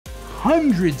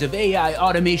hundreds of AI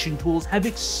automation tools have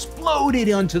exploded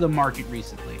onto the market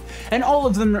recently. And all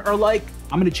of them are like,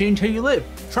 I'm gonna change how you live.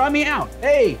 Try me out.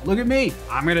 Hey, look at me.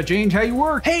 I'm gonna change how you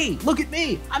work. Hey, look at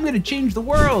me. I'm gonna change the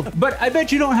world. But I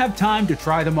bet you don't have time to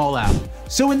try them all out.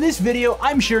 So in this video,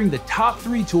 I'm sharing the top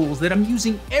 3 tools that I'm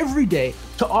using every day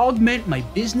to augment my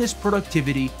business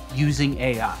productivity using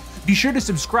AI. Be sure to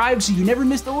subscribe so you never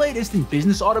miss the latest in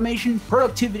business automation,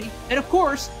 productivity, and of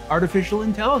course, artificial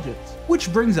intelligence.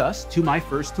 Which brings us to my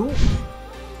first tool.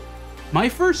 My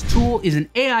first tool is an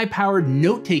AI-powered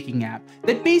note-taking app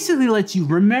that basically lets you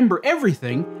remember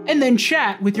everything and then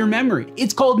chat with your memory.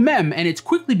 It's called Mem, and it's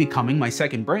quickly becoming my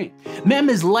second brain. Mem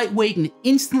is lightweight and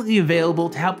instantly available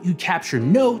to help you capture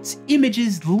notes,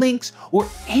 images, links, or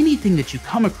anything that you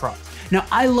come across. Now,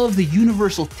 I love the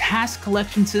universal task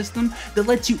collection system that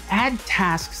lets you add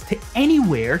tasks to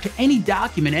anywhere, to any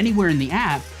document, anywhere in the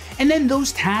app, and then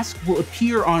those tasks will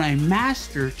appear on a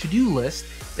master to-do list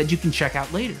that you can check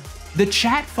out later. The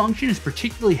chat function is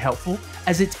particularly helpful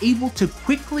as it's able to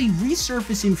quickly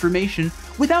resurface information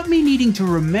without me needing to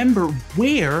remember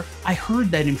where I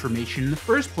heard that information in the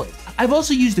first place. I've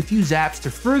also used a few zaps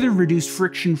to further reduce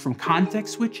friction from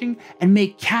context switching and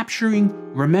make capturing,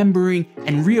 remembering,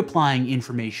 and reapplying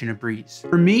information a breeze.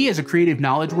 For me, as a creative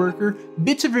knowledge worker,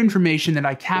 bits of information that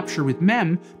I capture with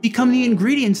Mem become the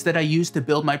ingredients that I use to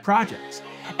build my projects.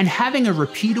 And having a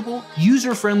repeatable,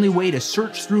 user-friendly way to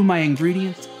search through my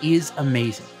ingredients is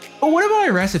amazing. But what about my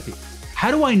recipe?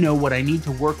 How do I know what I need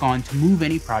to work on to move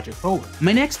any project forward?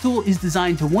 My next tool is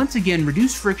designed to once again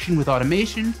reduce friction with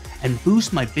automation and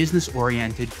boost my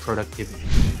business-oriented productivity.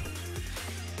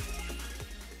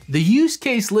 The use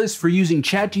case list for using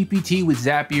ChatGPT with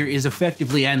Zapier is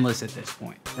effectively endless at this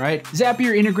point, right?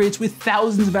 Zapier integrates with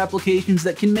thousands of applications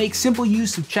that can make simple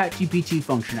use of ChatGPT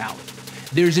functionality.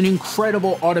 There's an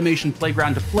incredible automation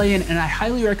playground to play in, and I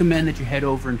highly recommend that you head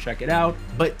over and check it out.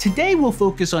 But today we'll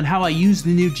focus on how I use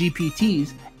the new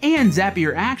GPTs and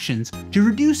Zapier Actions to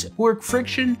reduce work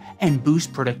friction and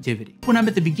boost productivity. When I'm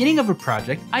at the beginning of a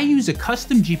project, I use a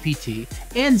custom GPT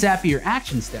and Zapier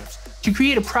Action steps to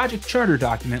create a project charter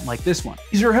document like this one.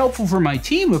 These are helpful for my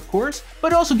team, of course,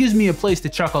 but also gives me a place to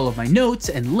chuck all of my notes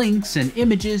and links and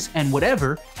images and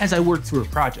whatever as I work through a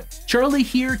project. Charlie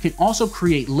here can also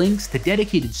create links to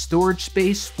dedicated storage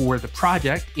space for the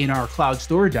project in our cloud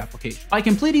storage application. By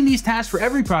completing these tasks for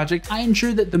every project, I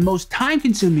ensure that the most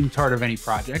time-consuming part of any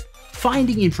project,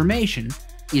 finding information,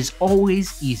 is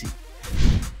always easy.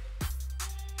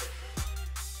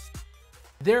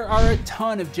 There are a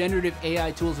ton of generative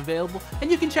AI tools available, and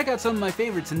you can check out some of my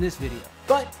favorites in this video.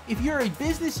 But if you're a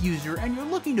business user and you're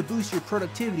looking to boost your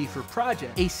productivity for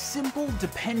projects, a simple,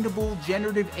 dependable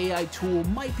generative AI tool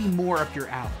might be more up your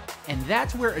alley. And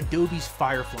that's where Adobe's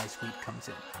Firefly suite comes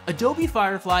in. Adobe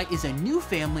Firefly is a new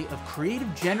family of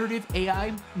creative generative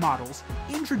AI models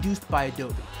introduced by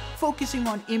Adobe, focusing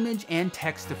on image and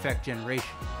text effect generation.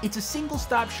 It's a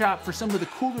single-stop shop for some of the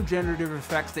cooler generative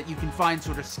effects that you can find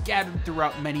sort of scattered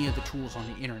throughout many of the tools on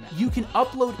the internet. You can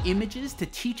upload images to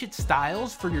teach it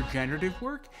styles for your generative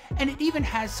work, and it even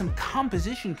has some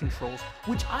composition controls,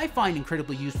 which I find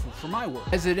incredibly useful for my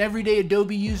work. As an everyday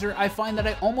Adobe user, I find that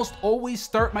I almost always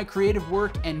start my creative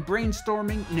work and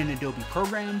brainstorming in an Adobe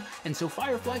program, and so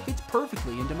Firefly fits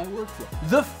perfectly into my workflow.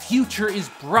 The future is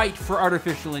bright for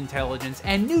artificial intelligence,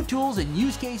 and new tools and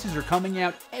use cases are coming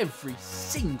out every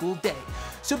single day.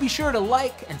 So be sure to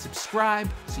like and subscribe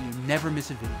so you never miss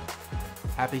a video.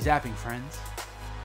 Happy zapping, friends.